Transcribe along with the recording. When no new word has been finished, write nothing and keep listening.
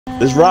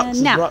There's rocks,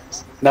 now.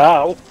 rocks.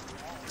 Now.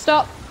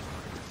 Stop.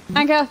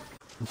 Anchor.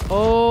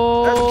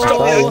 Oh, Stop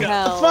the anchor.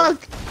 hell.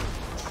 Fuck!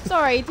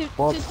 Sorry, do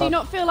you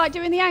not feel like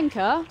doing the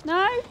anchor?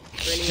 No?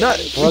 No,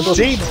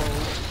 indeed.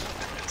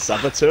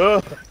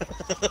 Saboteur.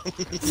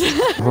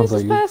 Who's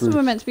this person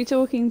we're meant to be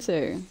talking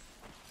to?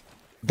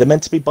 They're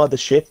meant to be by the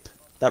ship,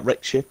 that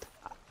wrecked ship.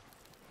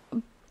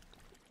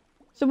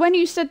 So when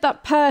you said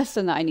that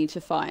person that I need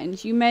to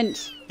find, you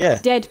meant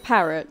dead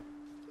parrot.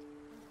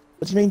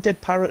 What do you mean, dead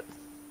parrot?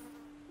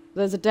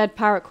 There's a dead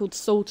parrot called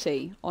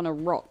Salty on a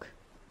rock.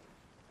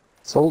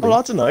 Salty? Well,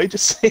 I don't know,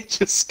 just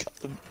got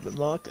the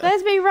marker.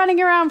 There's me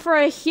running around for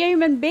a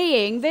human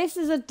being. This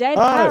is a dead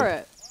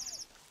parrot.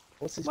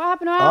 What's this? What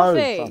happened to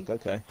Alfie? Oh, fuck,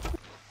 okay.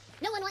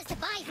 No one wants to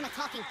buy from a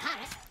talking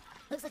parrot.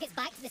 Looks like it's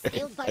back to the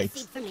scaled bird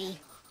seed for me.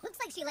 Looks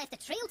like she left a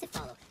trail to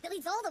follow that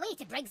leads all the way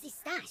to Briggs's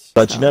stash.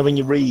 But you know when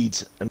you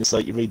read, and it's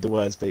like you read the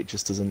words, but it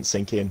just doesn't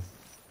sink in?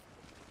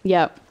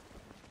 Yep.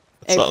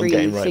 That's what I'm Every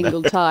getting right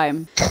single now.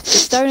 time. The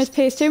stone has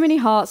pierced too many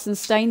hearts and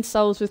stained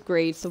souls with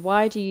greed, so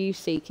why do you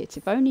seek it?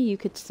 If only you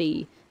could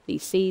see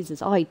these seas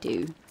as I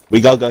do. We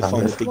gotta go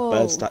find the big Whoa.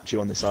 bird statue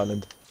on this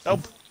island.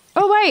 Help!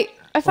 Oh wait,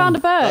 I found a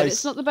bird. Nice.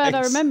 It's not the bird I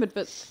Thanks. remembered,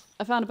 but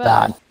I found a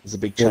bird. There's a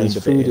big Yeah, chamber there's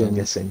bit food in, I'm in.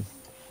 guessing.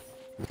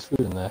 There's food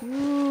in there.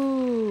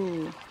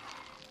 Ooh.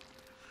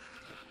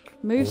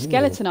 Move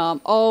skeleton arm.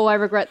 Oh, I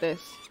regret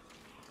this.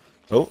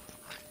 Oh.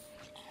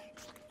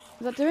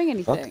 Is that doing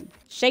anything?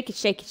 Shake it,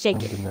 shake it,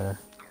 shake it. In there.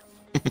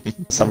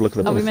 Let's have a look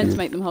at the Oh, we meant to food.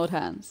 make them hold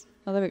hands.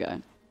 Oh, there we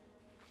go.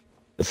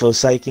 The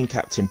Forsaken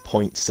captain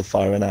points to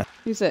fire an axe.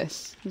 Who's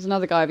this? There's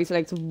another guy with his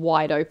legs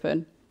wide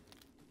open.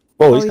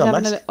 Oh, he's got a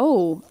having mask.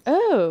 Oh.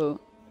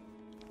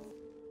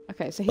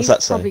 Okay, so he's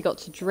that say? probably got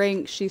to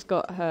drink. She's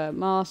got her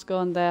mask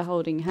on. They're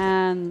holding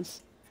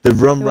hands. The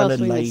rum Who else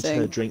runner are we laid missing?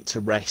 her drink to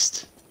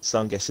rest. So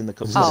I'm guessing the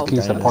cup's Oh.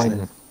 Keeps down, on isn't pointing.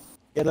 it?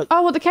 Yeah, look.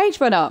 Oh, well, the cage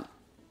went up.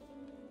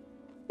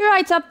 You're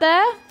right up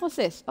there. What's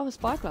this? Oh, a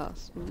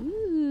spyglass.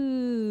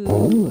 Ooh.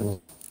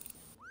 Ooh.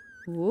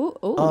 Ooh. Ooh.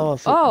 Oh,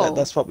 I think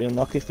that's what we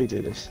unlock if we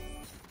do this.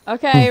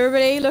 Okay,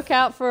 everybody, look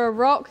out for a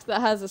rock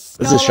that has a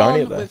skull There's a shiny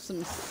on up there. with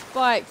some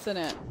spikes in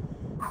it.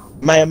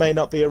 May or may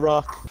not be a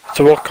rock.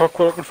 So what cock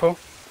we're looking for?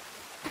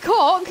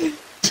 Cock?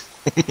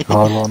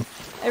 Hard one.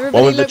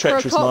 Everybody with the look for a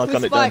treacherous cock mark with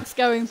on it, Dan. spikes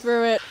going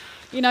through it.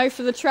 You know,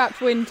 for the trapped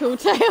wind tall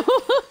tail.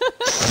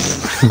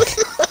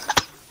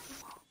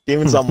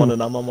 Demon's on one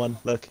and I'm on one.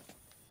 Look.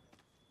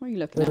 What are you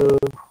looking at?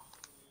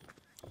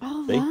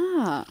 Oh, See?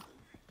 that.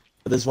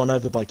 But there's one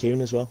over by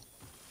Kieran as well.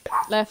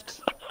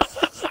 Left.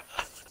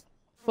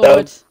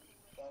 Forward.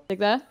 Dig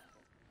there.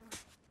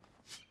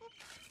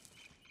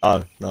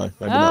 Oh, no.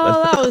 Maybe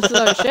not Oh, then. that was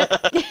low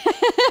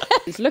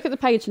shit. Just look at the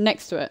page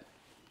next to it.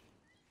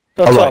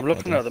 That's Oh, what right, I'm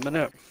looking okay. at the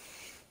minute.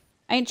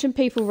 Ancient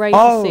people raise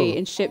the sea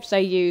in ships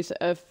they use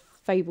a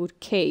fabled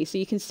key. So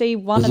you can see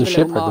one There's of a the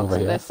little shipwreck marks over that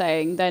here. they're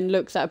saying then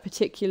looks at a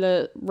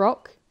particular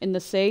rock in the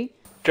sea.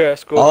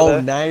 Jess, go over Oh,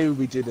 there. now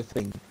we do the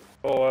thing.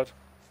 Forward.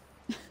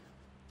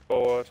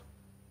 Forward.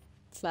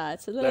 Slide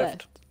to the Left.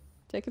 left.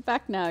 Take it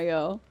back now,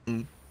 y'all.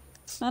 Mm.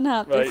 One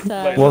up Right, this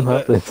time. right. One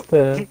hat this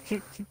there.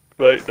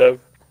 Right, now.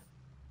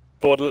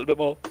 Forward a little bit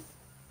more.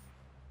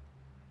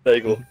 There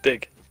you go.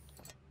 Dig.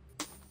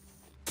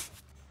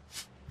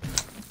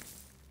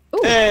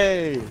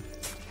 Hey!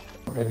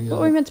 What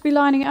are we meant to be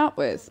lining it up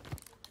with?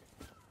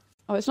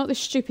 Oh, it's not this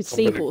stupid I'm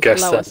gonna seahorse guess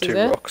below that us, is two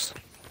it? rocks.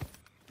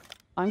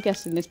 I'm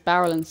guessing this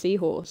barrel and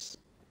seahorse.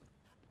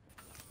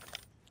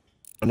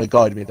 Wanna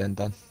guide me then,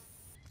 Dan?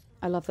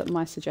 I love that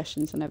my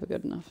suggestions are never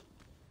good enough.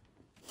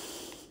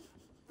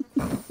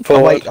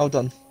 Forward. Oh, wait, hold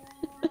on.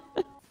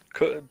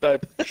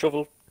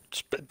 Shovel.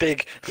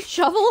 Dig.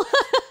 Shovel?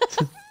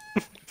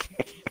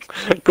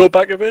 Go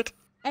back a bit.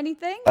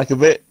 Anything? Back a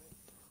bit.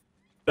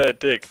 There,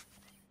 dig.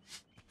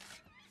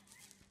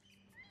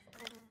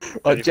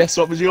 Right, Jess,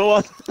 what was your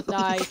one?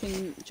 No, you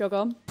can jog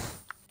on.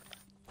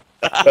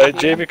 Right,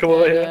 Jamie, come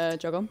over here.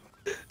 Jog on.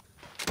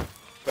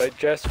 Right,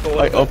 Jess, forward.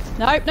 Right, up.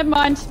 Nope, never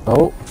mind.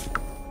 Oh.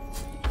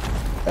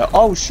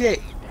 Oh, shit!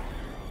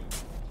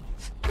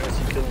 Jess,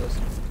 you killing us.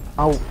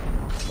 Ow.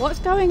 What's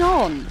going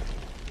on?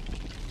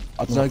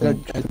 I don't know,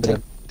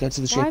 go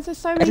to the ship. Why is there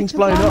so many Everything's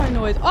blowing piano up.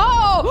 noise?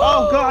 Oh!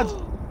 Oh,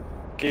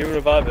 God! Can you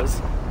revive us?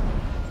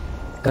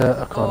 I can't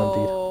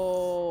indeed.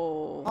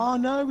 Oh. Oh,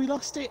 no, we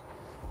lost it.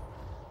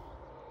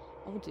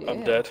 Oh dear.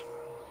 I'm dead.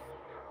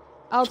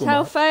 I'll Too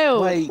tell much.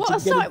 fail. Wait, What did a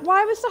we get a- sight.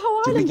 Why was the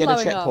whole Did we island get a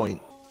blowing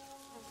checkpoint? up?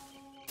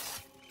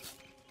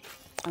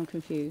 I'm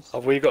confused.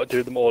 Have we got to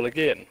do them all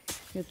again?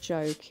 You're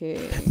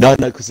joking. No,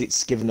 because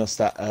it's given us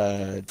that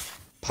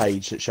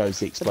page that shows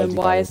the But exploding then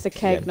why barrel is the at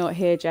keg end. not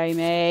here,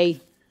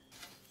 Jamie?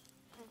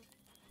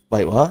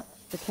 Wait, what?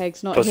 The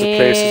keg's not Because the here.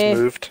 place has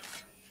moved.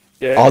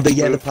 Yeah, Oh, it's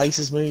the moved. place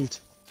has moved.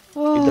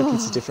 Oh. Look,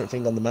 it's a different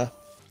thing on the map.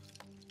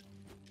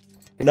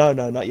 No,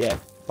 not yet.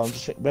 But I'm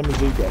just when we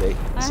do get it.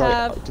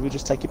 Do we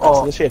just take it back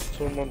to the ship?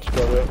 Someone's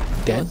got it.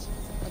 Again?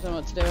 I don't know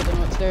what to do. I don't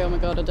know what to do. Oh my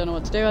god, I don't know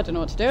what to do. I don't know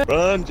what to do.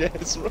 Run,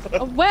 Jess, run.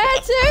 Oh, where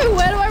to?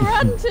 Where do I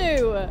run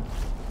to?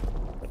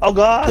 Oh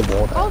god!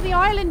 Oh, the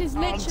island is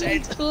literally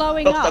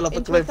blowing I fell up off a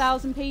into cliff.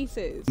 1,000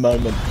 pieces.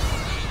 Moment.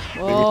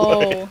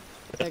 Whoa.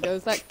 There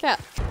goes that cat.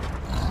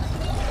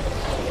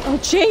 Oh,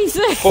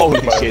 Jesus!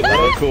 Holy shit, that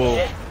was cool.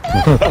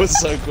 That was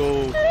so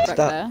cool. Back That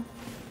there.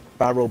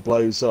 barrel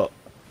blows up.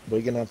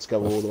 We're gonna have to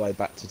go all the way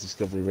back to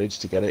Discovery Ridge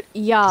to get it.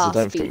 Yeah, I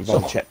don't think we've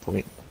got a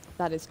checkpoint.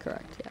 That is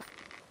correct, yeah.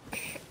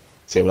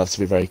 So we'll have to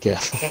be very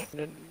careful.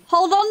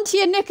 Hold on to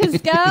your knickers,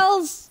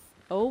 girls!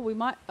 Oh, we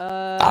might,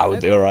 Ah, we'll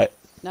nope. be alright.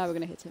 No, we're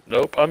gonna hit him.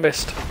 Nope, I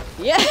missed.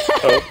 Yeah!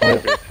 Oh,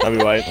 maybe.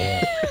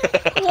 Anyway.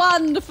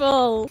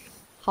 Wonderful!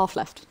 Half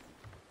left.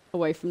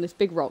 Away from this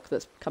big rock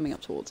that's coming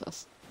up towards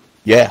us.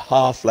 Yeah,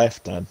 half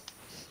left, Dan.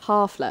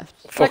 Half left.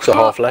 Fuck's a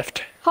half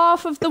left.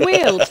 Half of the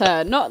wheel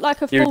turn, not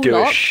like a full You do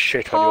lock. a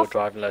shit on your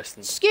driving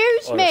license.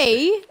 Excuse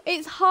honestly. me,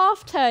 it's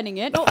half turning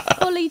it, not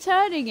fully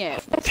turning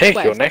it. Take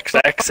West, your next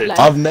exit. left.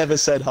 I've never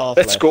said half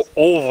Let's left. go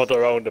over the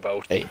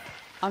roundabout. Hey.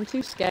 I'm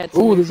too scared to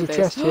Ooh, move there's a this.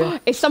 chest here.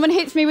 If someone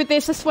hits me with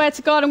this, I swear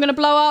to God, I'm going to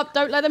blow up.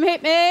 Don't let them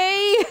hit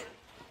me.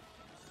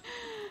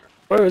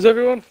 Where is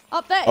everyone?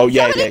 Up there. Oh,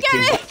 yeah, Somebody yeah, get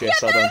King him. Jess,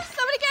 hold on.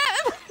 Somebody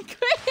get him.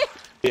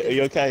 Quick. Are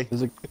you okay?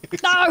 There's a...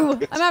 No,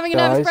 I'm having a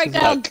nervous Guys,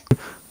 breakdown.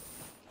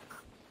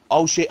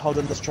 Oh shit, hold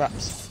on, there's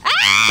traps.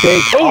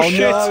 Big. Oh, shit.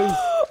 no!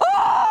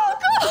 Oh,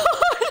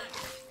 God.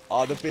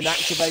 Oh, they've been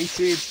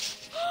activated.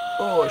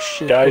 Oh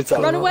shit. Guys, what's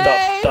Run going on?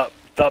 away.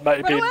 That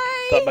might Run be away.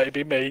 that might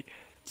be me.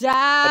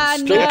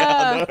 Dan.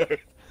 No.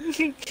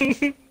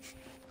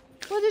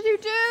 What did you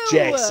do?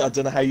 Jess, I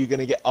don't know how you're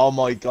gonna get. Oh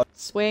my god.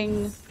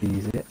 Swing.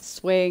 Easy.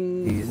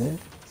 Swing. Easy.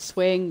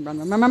 Swing. Run,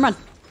 run, run, run, run.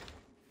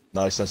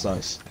 Nice, that's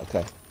nice.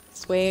 Okay.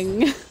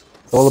 Swing.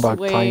 It's all about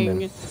Swing.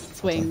 timing.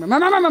 Swing. Run,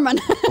 run, run, run, run, run.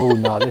 Oh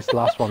no, this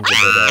last one's a bit.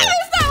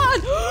 Where's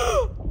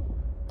that one?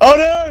 Oh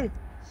no!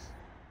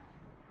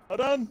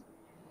 Hold on.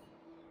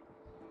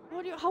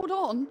 What do you, hold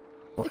on.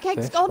 What's The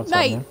cake's this? gone, What's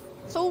mate. happening?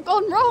 It's all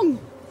gone wrong.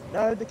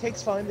 No, the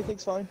cake's fine. The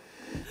cake's fine.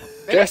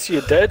 Jess,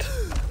 you're dead.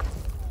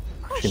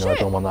 You know, I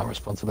don't want that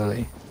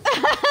responsibility.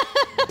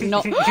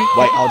 Not. Wait,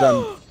 hold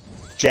on.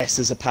 Jess,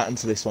 there's a pattern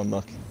to this one,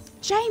 look.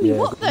 Jamie, Yeah,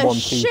 what the 1, 2,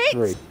 shit?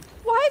 3.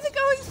 Why is it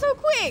going so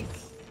quick?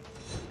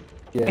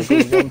 Yeah, it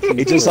goes 1, 2,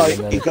 It just 3, like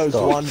and then it goes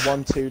stops. 1,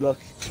 1, 2. Look.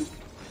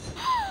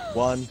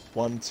 1,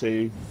 1,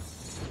 2.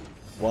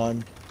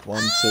 1,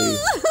 1, 2.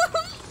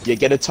 Yeah,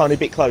 get a tiny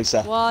bit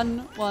closer. 1,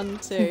 1,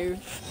 2.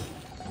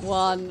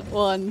 1,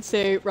 1,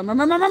 2. Run, run,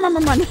 run, run, run, run,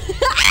 run, run. Ooh,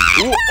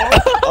 oh,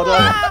 hold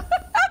on.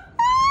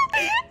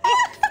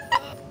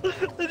 I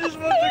just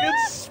want to get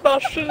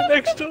smashed in the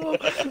next door.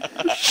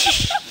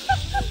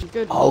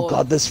 Good Oh lord.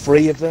 god, there's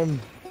 3 of them.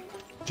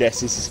 Jess,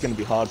 this is going to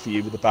be hard for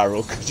you with the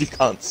barrel because you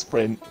can't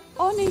sprint.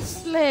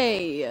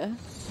 Honestly. I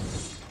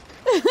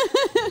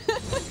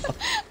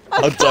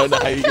don't know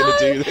how you're going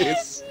to do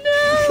this.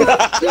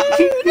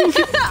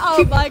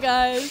 Oh my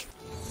guys.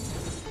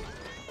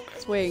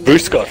 Swing.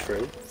 Bruce got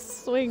through.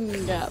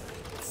 Swing gap.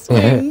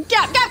 Swing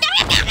gap, gap,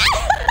 gap, gap, gap.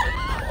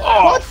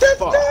 Oh, What the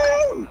fuck.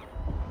 no?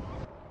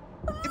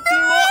 It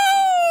blew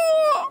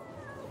up.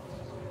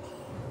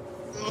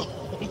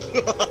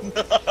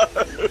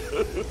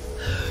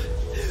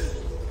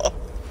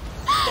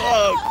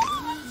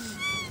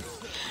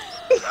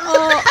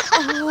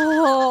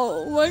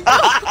 Oh my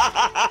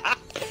god.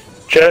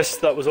 Jess,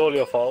 that was all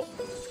your fault.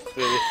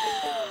 Really.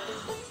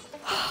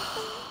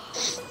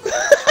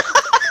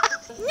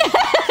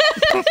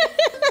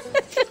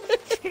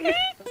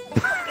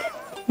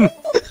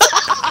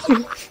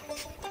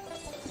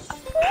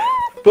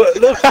 But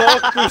look,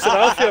 Mark, Bruce and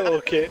Alfie are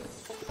okay.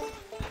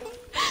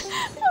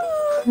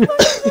 I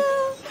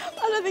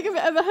don't think I've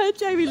ever heard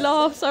Jamie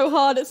laugh so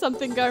hard at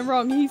something going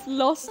wrong. He's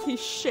lost his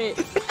shit.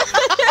 He's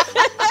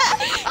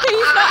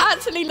not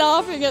actually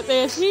laughing at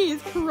this. He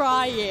is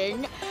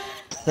crying.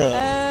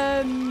 So.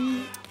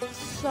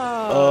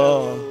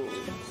 Oh.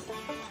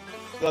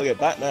 Gotta get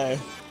back now.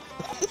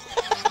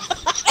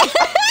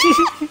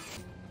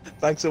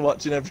 Thanks for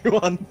watching,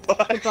 everyone.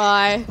 Bye.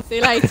 Bye. See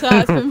you later.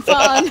 It's been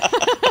fun.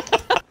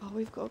 Oh,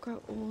 we've got to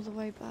go all the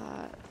way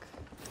back.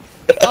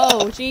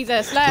 Oh,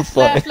 Jesus. Left,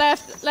 Bye. left,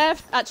 left,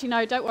 left. Actually,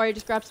 no, don't worry.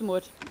 Just grab some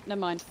wood.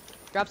 Never mind.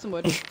 Grab some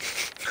wood.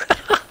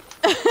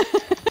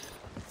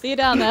 See you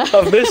down there.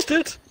 I've missed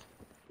it.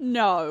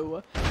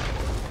 No.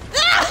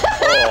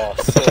 Oh,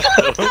 so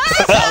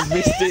I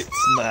missed it.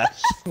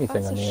 Smash.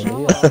 Anything on the a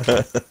end of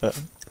here?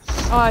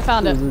 Oh, I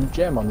found it. There's a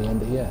gem on the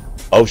end of here.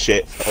 Oh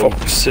shit.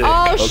 fuck's sake.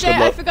 Oh, good shit. I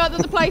luck. forgot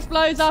that the place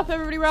blows up.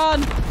 Everybody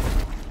run.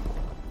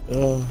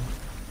 Oh.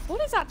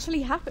 What is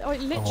actually happening? Oh,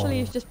 it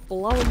literally is just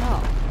blowing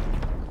up.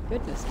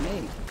 Goodness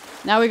me.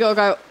 Now we gotta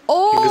go Because I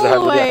all have the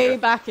the way other.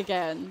 back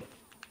again.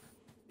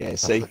 Yeah,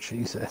 That's see, what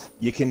she said.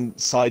 you can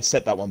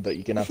sidestep that one, but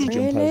you're gonna have to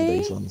jump over Really?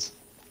 these ones.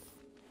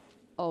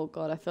 Oh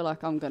god, I feel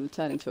like I'm gonna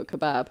turn into a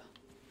kebab.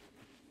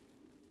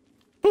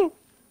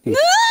 Yeah.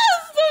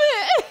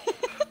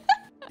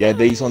 Yeah,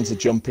 these ones are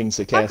jumping,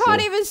 so I careful.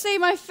 can't even see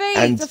my feet.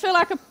 And- I feel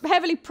like a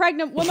heavily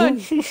pregnant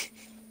woman.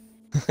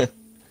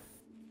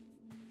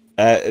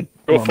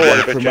 Go forward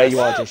a bit, from where you Jess.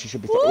 are, Jess, you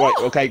should be fine. Right,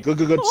 okay, good.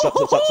 Stop.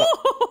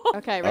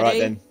 Okay, ready? All right,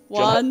 then.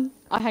 One.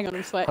 Hang on,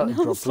 I'm sweating.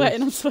 I'm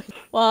sweating.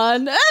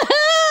 1, 2. I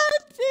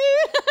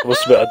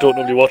must admit, I don't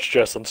normally watch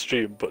Jess on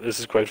stream, but this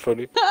is quite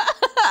funny.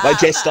 Right,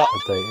 Jess, stop.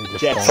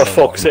 Jess, For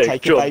fuck's sake,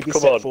 take a jump, baby come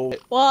step on. forward.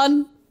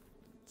 1,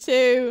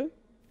 2,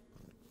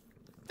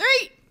 3.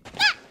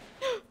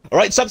 All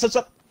right, stop.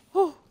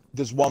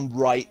 There's one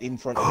right in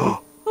front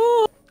of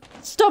you.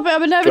 Stop it!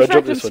 I'm a Do I nervous jump wreck.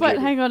 I'm this one, sweating.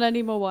 Jamie? Hang on, I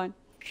need more wine.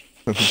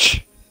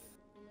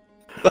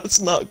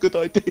 That's not a good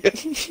idea.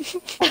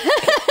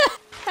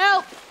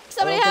 Help!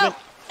 Somebody help!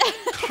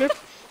 Get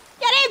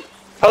him!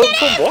 Help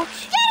from what?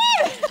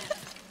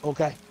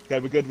 Okay, we're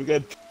good.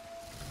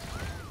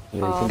 Yeah,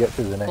 you can get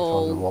through the next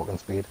one with Oh. walking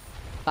speed.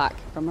 Back.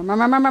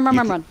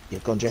 Run. Yeah,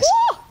 go on, Jess.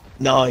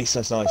 Nice,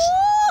 that's nice.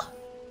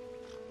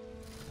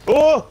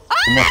 Oh!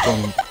 The next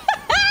one,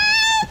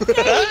 You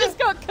just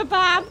got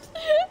kebabbed.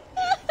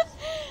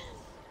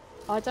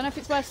 I don't know if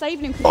it's worth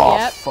saving him.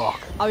 Yep.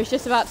 fuck. I was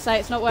just about to say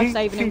it's not worth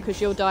saving him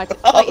because you'll die.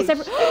 Wait, is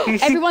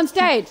everyone's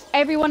dead.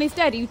 Everyone is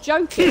dead. Are you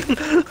joking?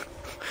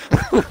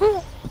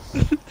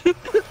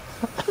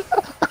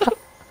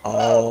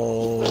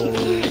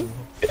 Oh.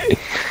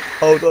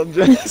 Hold on,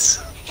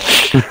 Jess.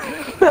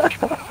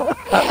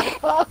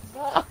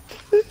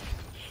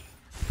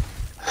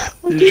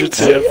 You should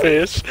see her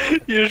face.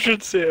 You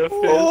should see her face.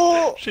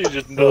 Oh. She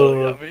just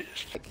nodding at me.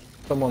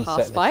 Someone Half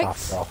set the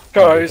spikes? shaft off.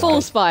 Guys, Full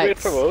wait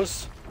spikes. for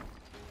us.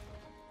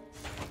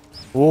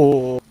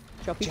 Oh.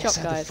 Choppy Jess,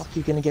 chop, how the guys. fuck are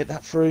you gonna get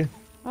that through?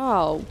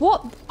 Oh,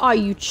 what? Are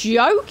you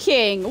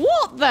joking?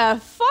 What the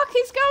fuck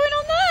is going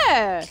on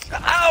there?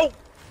 Ow!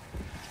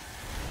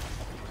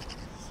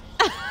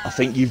 I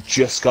think you've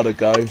just got to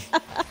go.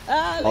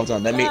 Hold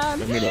on, let me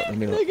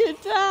look. Look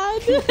at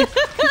Dad.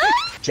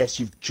 Jess,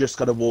 you've just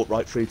got to walk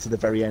right through to the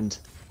very end.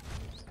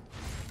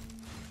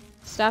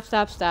 Stab.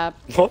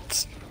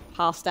 What?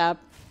 Half stab.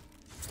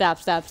 Stab.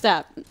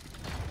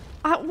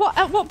 At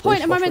what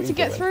point am I meant to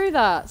get through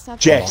that? Stab.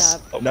 Jess,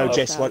 Stab. no, Oh,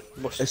 Jess. stab.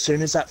 As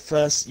soon as that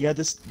first,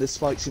 the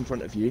spikes in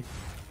front of you.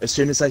 As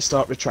soon as they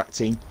start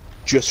retracting,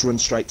 just run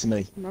straight to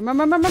me.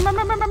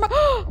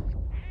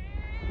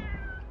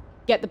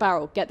 Get the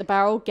barrel. You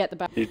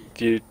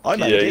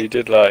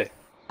did lie.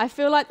 I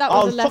feel like that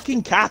was Oh, a left.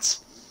 fucking cat!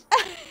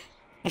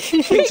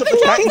 Picked up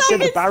the cat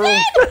instead of the barrel.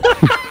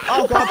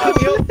 Oh god, pick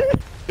me up!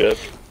 Good.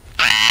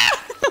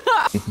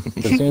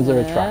 As soon as they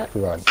retract,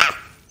 run.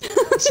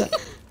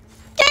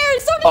 Garen,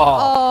 stop!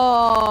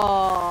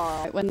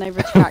 Oh. When they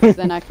retract,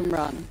 then I can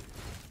run.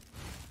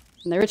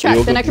 When they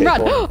retract, then I can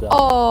run.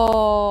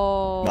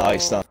 Oh.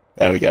 Nice, done.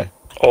 There we go.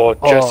 Oh,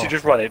 Jess, you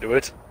just ran into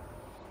it.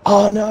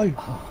 Oh no!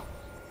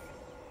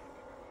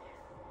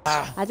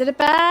 I did a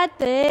bad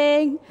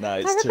thing. No, I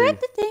it's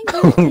regret two. the thing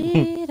I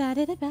did. I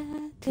did a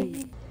bad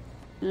thing.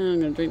 I'm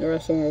gonna drink the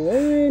rest of my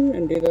wine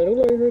and do that all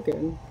over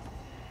again.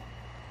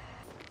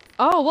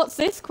 Oh, what's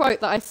this quote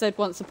that I said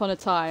once upon a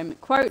time?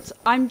 Quote,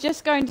 I'm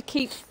just going to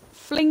keep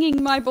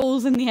flinging my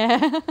balls in the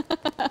air.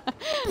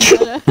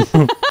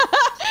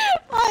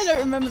 I don't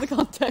remember the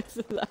context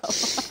of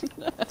that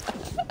one.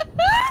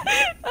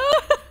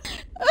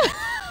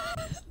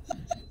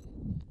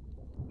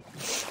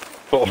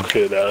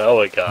 Fucking hell, oh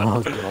my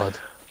god. Oh god.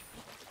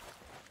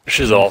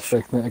 She's off.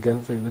 Expecting it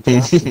again through the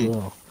trap as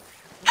well.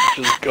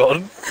 She's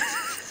gone.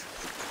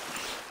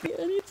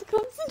 I need to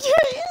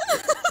concentrate.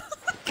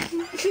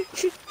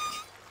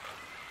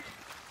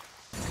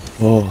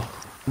 Oh.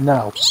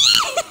 Now.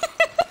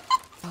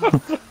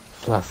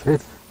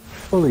 Flaccid.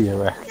 Fully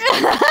erect.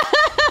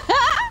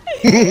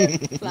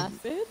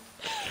 Flaccid.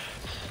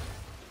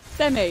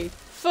 Semi.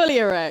 Fully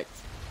erect.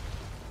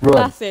 Run.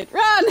 Flaccid.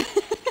 Run!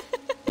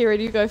 Kira,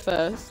 you go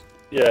first.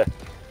 Yeah.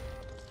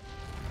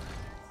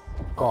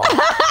 Oh.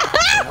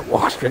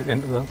 Walk straight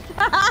into them.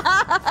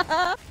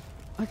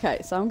 Okay,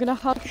 so I'm gonna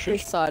hug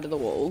this side of the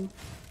wall.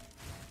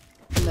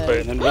 And then... Wait,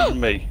 and then run to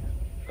me.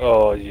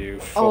 Oh, you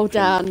fucking... Oh,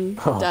 Dan.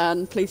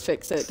 Dan, please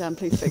fix it. Dan,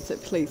 please fix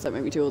it. Please don't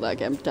make me do all that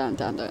again. Dan,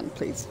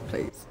 please.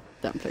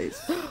 Dan, please.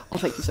 Oh,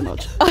 thank you so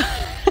much.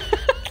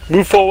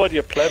 Move forward,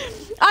 you pleb.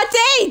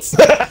 I did!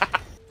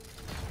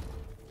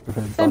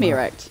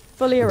 Semi-erect.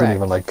 Fully I didn't erect.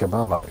 even like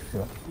kebab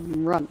actually.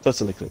 Run.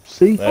 Total eclipse.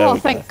 See? Oh,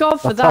 thank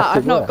God for that.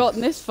 I've not work.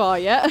 gotten this far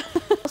yet.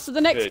 So the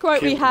next Yeah,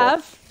 quote we keep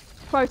have,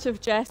 quote of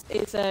Jess,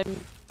 is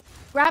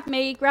grab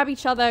me, grab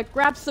each other,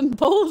 grab some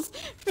balls,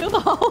 fill the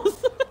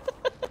holes.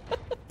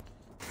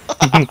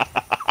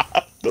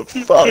 The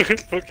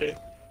fuck? Okay.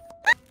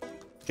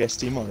 Jess,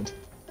 do you mind?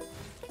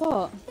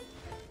 What?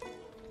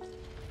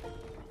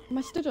 Am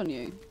I stood on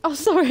you? Oh,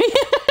 sorry.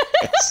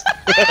 Yes.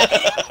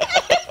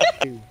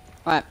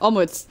 Right,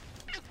 onwards.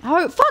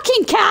 Oh,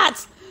 fucking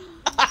cat!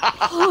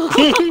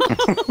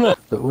 The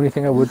only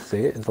thing I would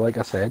say is, like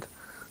I said,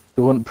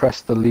 don't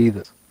press the lead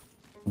on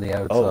the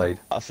outside.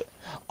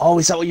 Oh,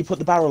 is that what you put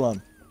the barrel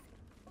on?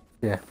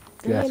 Yeah.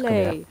 Yes, come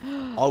here. Really?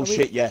 Oh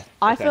shit, yeah.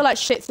 I Okay. feel like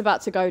shit's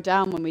about to go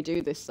down when we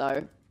do this,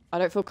 though. I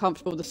don't feel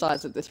comfortable with the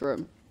size of this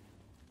room.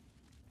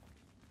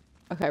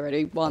 Okay,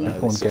 ready? One,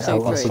 Everyone two, get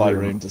out of three. the my room.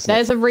 room, doesn't it?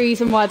 There's a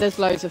reason why there's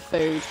loads of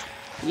food.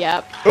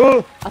 Yep.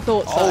 Oh! I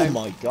thought so. Oh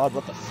my god,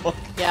 what the fuck?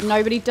 Yeah,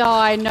 nobody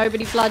die,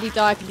 nobody bloody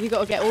die, because you've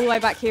got to get all the way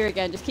back here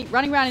again. Just keep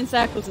running around in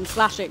circles and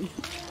slashing.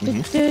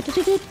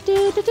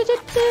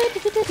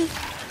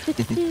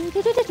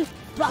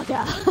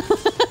 Bugger!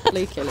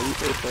 Killing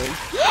people.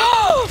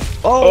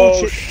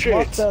 Oh, shit!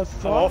 What the I'm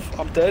fuck? off.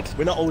 I'm dead.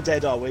 We're not all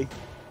dead, are we?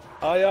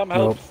 I am.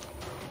 Help. Nope.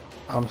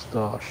 I'm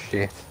still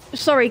shit.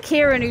 Sorry,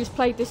 Kieran, who's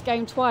played this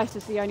game twice,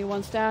 is the only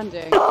one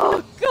standing.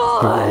 Oh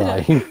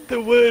god! They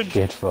weren't.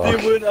 Shit, fuck.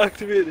 They weren't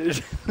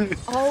activated.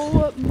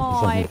 Oh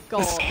my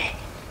god!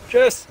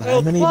 Jess, How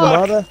help! many even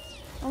are there?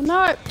 Oh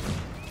no!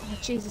 Oh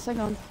Jesus, hang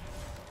on.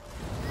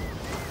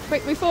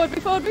 Quick, move forward,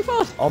 move forward, move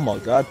forward! Oh my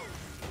god.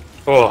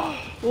 Oh.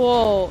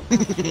 Whoa!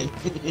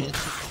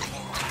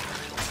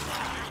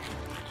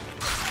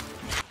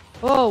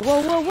 Whoa,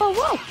 whoa, whoa, whoa,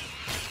 whoa!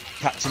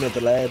 Captain of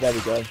the lair, there we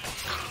go.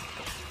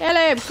 Kill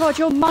him! God,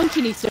 your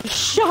monkey needs to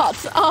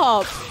shut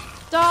up!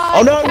 Die,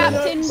 Oh, no,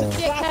 Captain, no, no.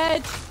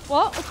 dickhead!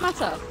 What? What's the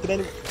matter? Can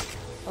anyone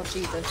Oh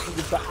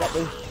Jesus. back that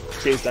way?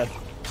 Cheers, Dan.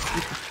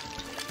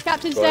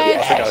 Captain's Well,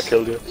 I think I dead!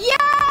 killed you.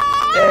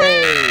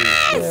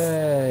 Yes!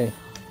 Yay!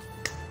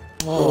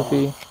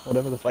 Trophy,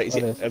 whatever the fuck Wait,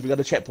 that is. have we got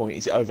a checkpoint?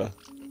 Is it over?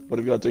 What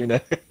have we got to do now?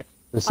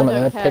 There's I something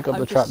don't there. care. Pick up I'm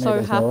the just trap so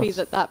needles happy notes.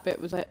 that that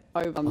bit was over.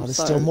 Oh, there's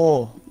still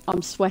more.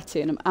 I'm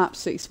sweating. I'm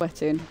absolutely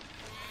sweating.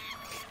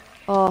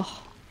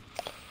 Oh.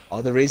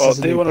 Oh, there is. Oh, There's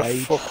a do you new want to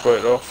page. fuck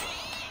right off?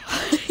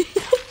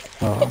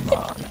 Oh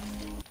man.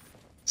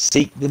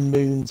 Seek the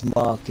moon's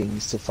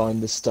markings to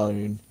find the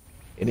stone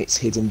in its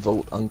hidden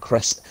vault on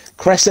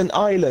Crescent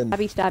Island.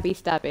 Stabby, stabby,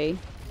 stabby.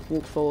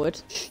 Walk forward.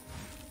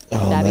 Oh,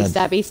 Stabby, man.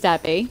 stabby,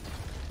 stabby.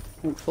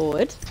 Walk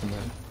forward.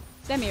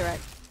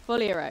 Semi-erect.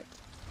 Fully erect.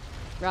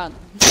 Run.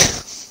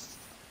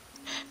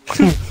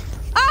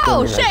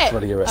 Oh, shit!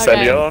 Bloody Okay.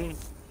 Send me on.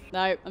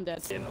 No, I'm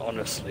dead.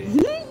 Honestly.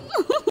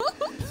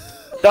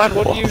 Dan,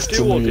 what do you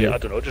do all day? I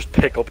don't know, just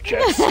pick up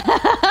Jess.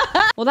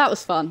 Well, that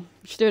was fun.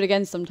 We should do it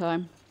again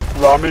sometime.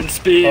 Ramming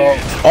speed.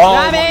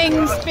 Oh,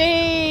 Ramming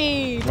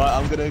speed! right,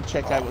 I'm gonna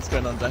check out what's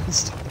going on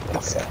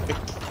downstairs.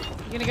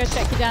 You're gonna go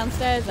check your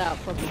downstairs out,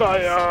 probably.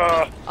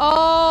 Fire.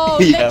 Oh,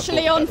 Yeah,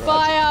 literally fuck on that,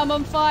 fire! I'm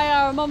on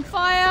fire! I'm on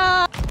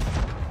fire!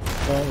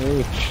 Can't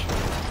reach.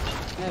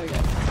 There we go.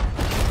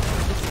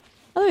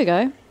 Oh, there we go.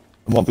 And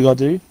what we gotta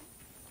do?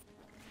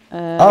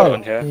 Oh,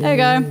 here. There we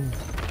go.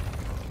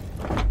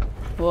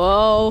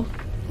 Whoa.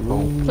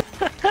 Ooh.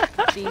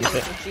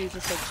 Jesus, oh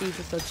Jesus, oh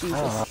Jesus, oh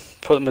Jesus.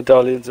 Put the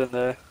medallions in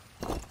there.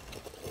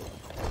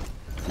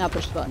 Now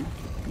push the button.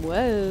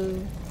 Whoa.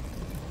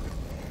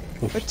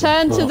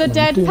 Return to the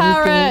dead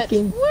parrot!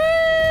 Woo!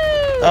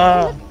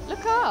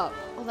 Look up.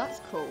 Oh, that's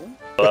cool.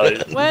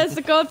 Where's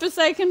the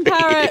godforsaken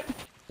parrot?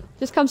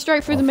 Just come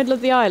straight through the middle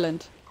of the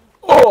island.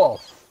 Oh!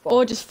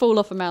 Or just fall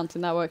off a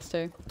mountain, that works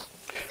too.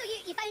 So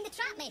you found the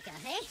trap maker,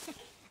 eh?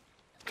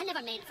 I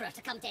never meant for her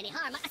to come to any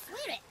harm, I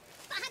swear it.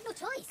 But I had no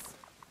choice.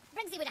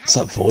 Briggsy would have What's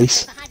that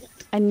voice?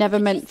 I never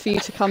meant for you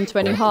to come to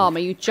any harm, are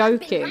you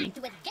joking?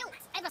 with guilt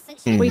ever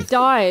since We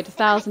died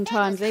 1,000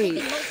 times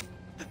each.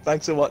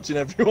 Thanks for watching,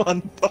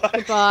 everyone.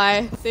 Bye.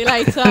 Bye. See you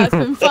later, it's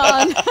been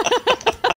fun.